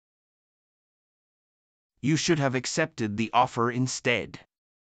You should have accepted the offer instead.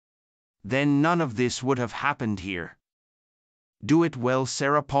 Then none of this would have happened here. Do it well,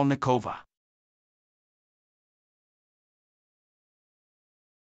 Sarah Polnikova.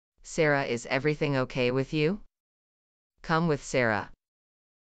 Sarah, is everything okay with you? Come with Sarah.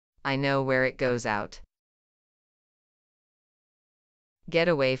 I know where it goes out. Get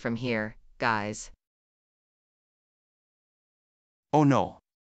away from here, guys. Oh no.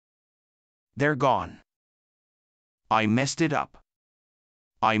 They're gone. I messed it up.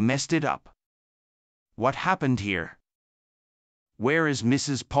 I messed it up. What happened here? Where is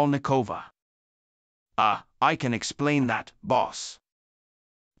Mrs. Polnikova? I can explain that, boss.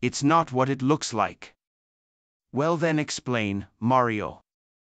 It's not what it looks like. Well then explain, Mario.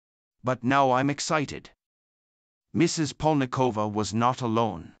 But now I'm excited. Mrs. Polnikova was not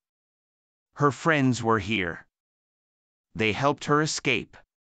alone. Her friends were here. They helped her escape.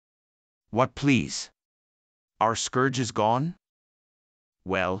 What, please? Our scourge is gone?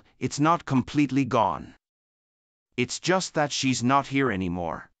 Well, it's not completely gone. It's just that she's not here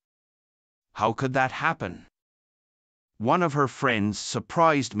anymore. How could that happen? One of her friends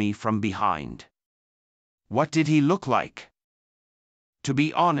surprised me from behind. What did he look like? To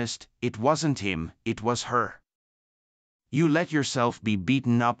be honest, it wasn't him, it was her. You let yourself be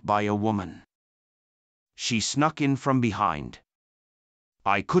beaten up by a woman. She snuck in from behind.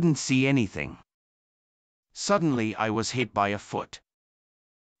 I couldn't see anything. Suddenly I was hit by a foot.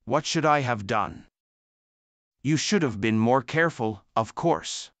 What should I have done? You should have been more careful, of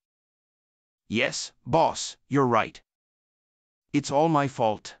course. Yes, boss, you're right. It's all my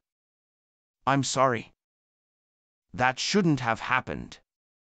fault. I'm sorry. That shouldn't have happened.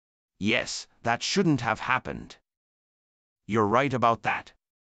 Yes, that shouldn't have happened. You're right about that.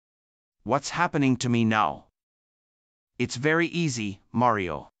 What's happening to me now? It's very easy,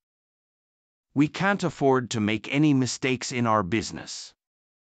 Mario. We can't afford to make any mistakes in our business.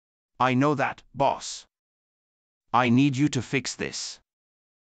 I know that, boss. I need you to fix this.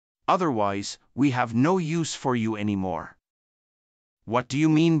 Otherwise, we have no use for you anymore. What do you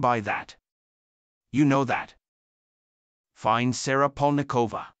mean by that? You know that. Find Sarah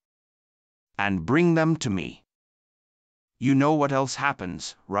Polnikova. And bring them to me. You know what else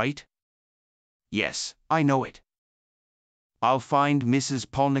happens, right? Yes, I know it. I'll find Mrs.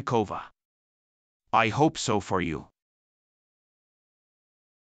 Polnikova. I hope so for you.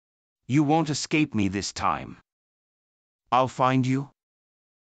 You won't escape me this time. I'll find you.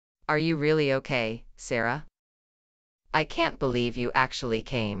 Are you really okay, Sarah? I can't believe you actually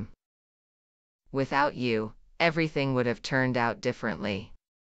came. Without you, everything would have turned out differently.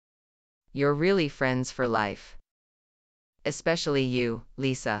 You're really friends for life. Especially you,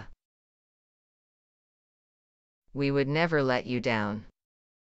 Lisa. We would never let you down.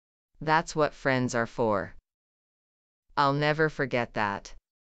 That's what friends are for. I'll never forget that.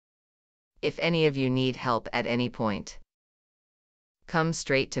 If any of you need help at any point, come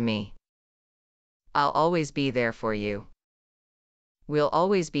straight to me. I'll always be there for you. We'll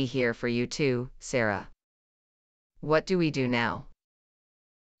always be here for you too, Sarah. What do we do now?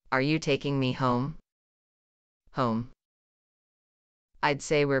 Are you taking me home? Home. I'd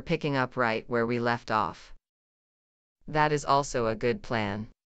say we're picking up right where we left off. That is also a good plan.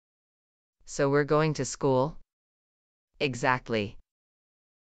 So we're going to school? Exactly.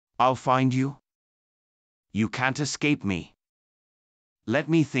 I'll find you. You can't escape me. Let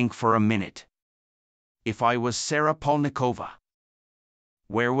me think for a minute. If I was Sarah Polnikova,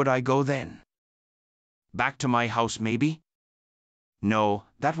 where would I go then? Back to my house maybe? No,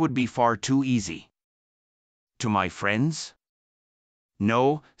 that would be far too easy. To my friends?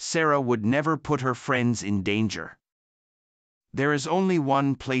 No, Sarah would never put her friends in danger. There is only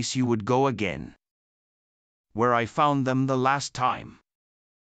one place you would go again. Where I found them the last time.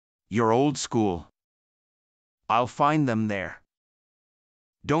 Your old school. I'll find them there.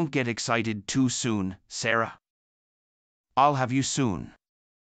 Don't get excited too soon, Sarah. I'll have you soon.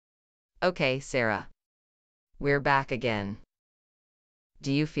 Okay, Sarah. We're back again.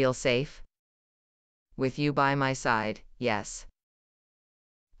 Do you feel safe? With you by my side, yes.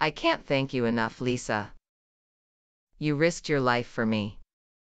 I can't thank you enough, Lisa. You risked your life for me.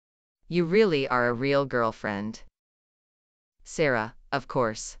 You really are a real girlfriend. Sarah, of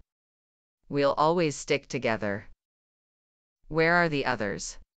course. We'll always stick together. Where are the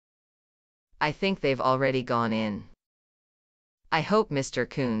others? I think they've already gone in. I hope Mr.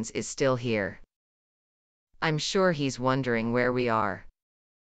 Coons is still here. I'm sure he's wondering where we are.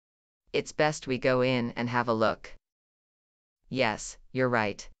 It's best we go in and have a look. Yes, you're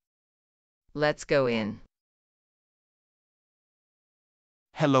right. Let's go in.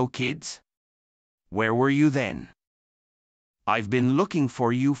 Hello, kids. Where were you then? I've been looking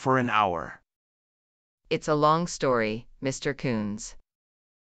for you for an hour. It's a long story, Mr. Coons.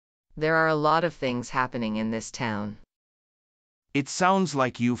 There are a lot of things happening in this town. It sounds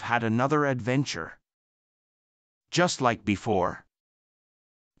like you've had another adventure. Just like before.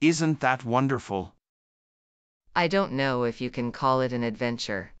 Isn't that wonderful? I don't know if you can call it an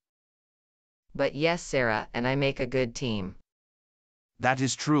adventure. But yes, Sarah and I make a good team. That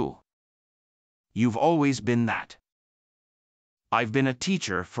is true. You've always been that. I've been a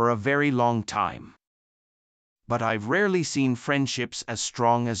teacher for a very long time. But I've rarely seen friendships as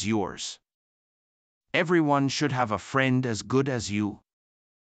strong as yours. Everyone should have a friend as good as you.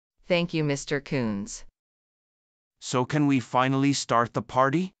 Thank you, Mr. Coons. So can we finally start the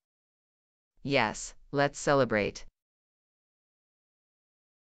party? Yes, let's celebrate.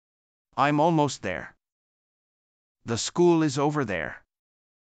 I'm almost there. The school is over there.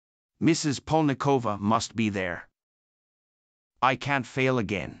 Mrs. Polnikova must be there. I can't fail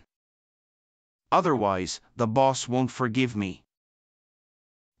again. Otherwise, the boss won't forgive me.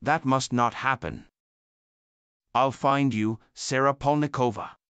 That must not happen. I'll find you, Sarah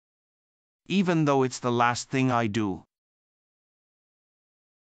Polnikova. Even though it's the last thing I do.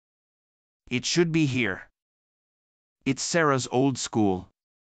 It should be here. It's Sarah's old school.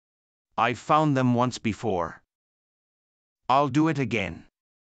 I've found them once before. I'll do it again.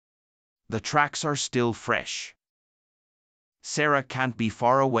 The tracks are still fresh. Sarah can't be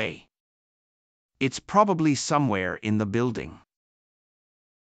far away. It's probably somewhere in the building.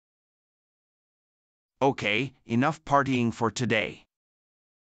 Okay, enough partying for today.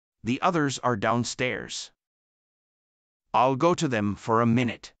 The others are downstairs. I'll go to them for a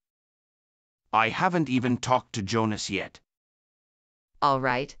minute. I haven't even talked to Jonas yet. All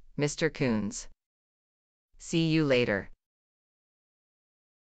right, Mr. Coons. See you later.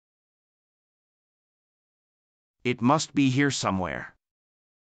 It must be here somewhere.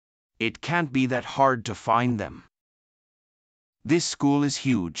 It can't be that hard to find them. This school is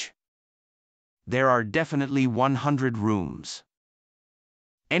huge. There are definitely 100 rooms.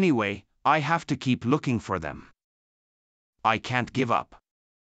 Anyway, I have to keep looking for them. I can't give up.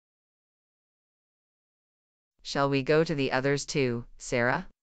 Shall we go to the others too, Sarah?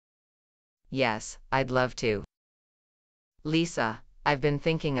 Yes, I'd love to. Lisa, I've been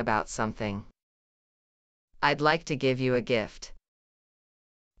thinking about something. I'd like to give you a gift.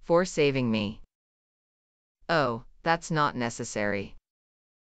 For saving me. Oh, that's not necessary.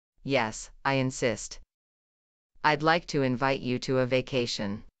 Yes, I insist. I'd like to invite you to a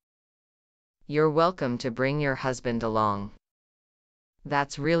vacation. You're welcome to bring your husband along.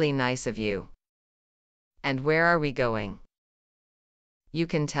 That's really nice of you. And where are we going? You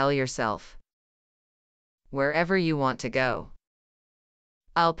can tell yourself. Wherever you want to go.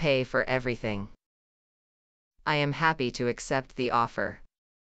 I'll pay for everything. I am happy to accept the offer.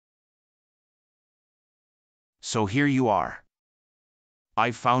 So here you are.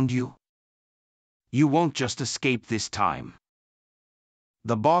 I've found you. You won't just escape this time.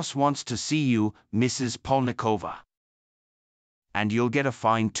 The boss wants to see you, Mrs. Polnikova. And you'll get a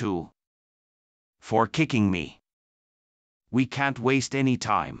fine too. For kicking me. We can't waste any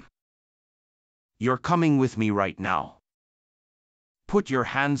time. You're coming with me right now. Put your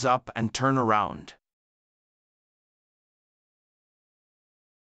hands up and turn around.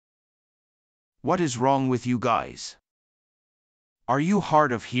 What is wrong with you guys? Are you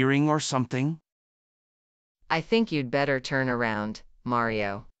hard of hearing or something? I think you'd better turn around,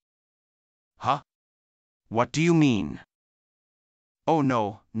 Mario. Huh? What do you mean? Oh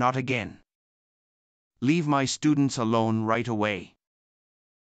no, not again. Leave my students alone right away.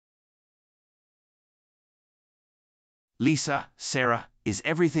 Lisa, Sarah, is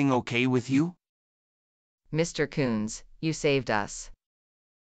everything okay with you? Mr. Coons, you saved us.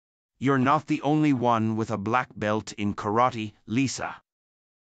 You're not the only one with a black belt in karate, Lisa.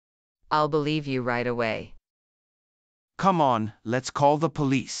 I'll believe you right away. Come on, let's call the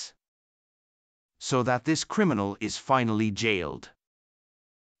police. So that this criminal is finally jailed.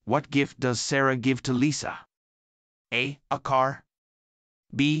 What gift does Sarah give to Lisa? A. A car.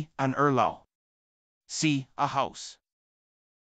 B. An Erlau. C. A house.